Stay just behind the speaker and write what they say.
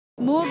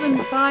More than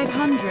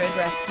 500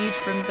 rescued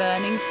from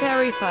burning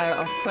ferry fire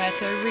off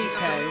Puerto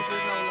Rico.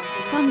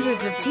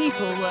 Hundreds of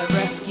people were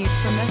rescued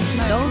from a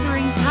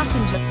smoldering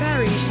passenger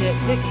ferry ship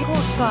that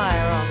caught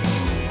fire off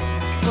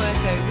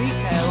Puerto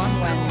Rico on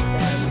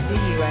Wednesday, the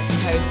U.S.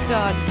 Coast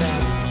Guard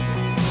said.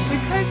 The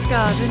Coast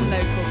Guard and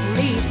local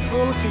police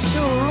brought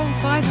ashore all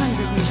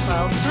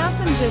 512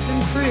 passengers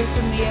and crew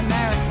from the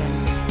American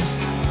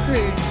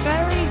cruise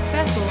ferry's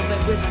vessel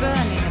that was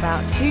burning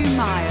about 2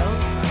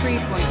 miles, 3.2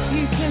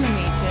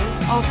 kilometers,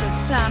 off of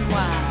San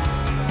Juan,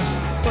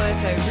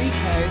 Puerto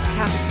Rico's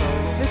capital,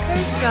 the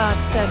Coast Guard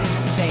said in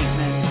a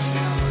statement.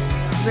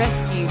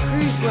 Rescue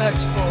crews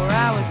worked 4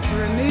 hours to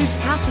remove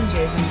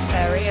passengers and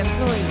ferry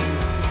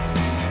employees,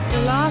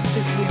 the last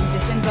of whom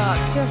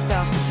disembarked just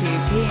after 2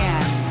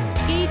 p.m.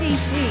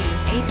 EDT,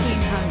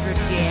 1800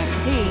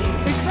 GMT,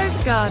 the Coast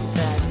Guard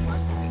said.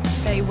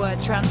 They were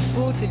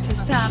transported to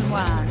San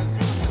Juan.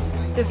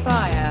 The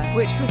fire,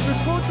 which was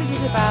reported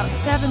at about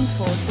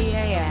 7:40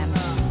 a.m.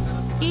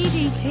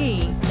 EDT,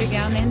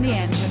 began in the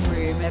engine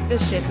room of the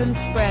ship and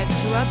spread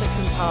to other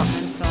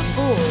compartments on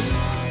board.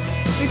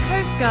 The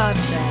Coast Guard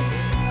said.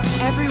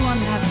 Everyone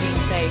has been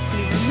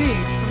safely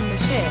removed from the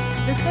ship,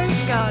 the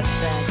Coast Guard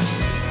said.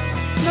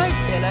 Smoke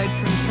billowed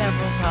from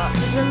several parts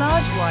of the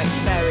large white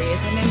ferry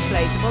as an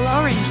inflatable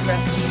orange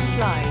rescue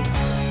slide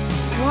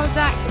was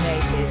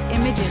activated.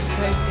 Images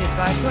posted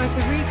by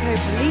Puerto Rico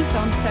police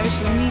on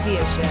social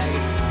media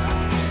showed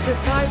the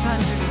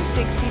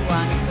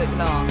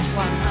 561-foot-long,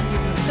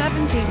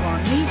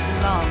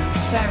 171-meter-long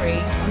ferry,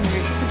 en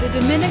route to the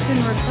Dominican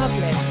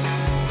Republic,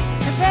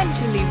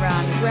 eventually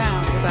ran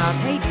aground about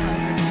 800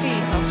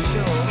 feet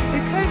offshore,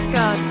 the Coast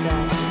Guard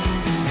said.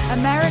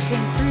 American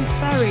cruise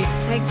ferries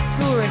takes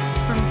tourists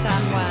from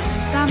San Juan to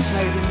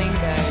Santo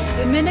Domingo,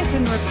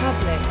 Dominican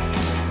Republic,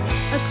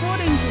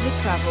 according to the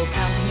travel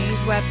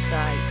company's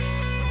website.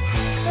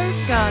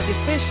 Coast Guard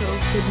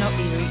officials could not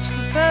be reached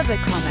for further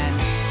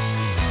comment.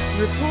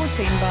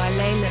 Reporting by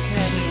Layla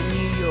Kearney in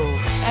New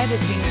York,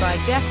 editing by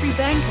Jeffrey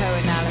Benko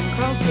and Alan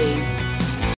Cross.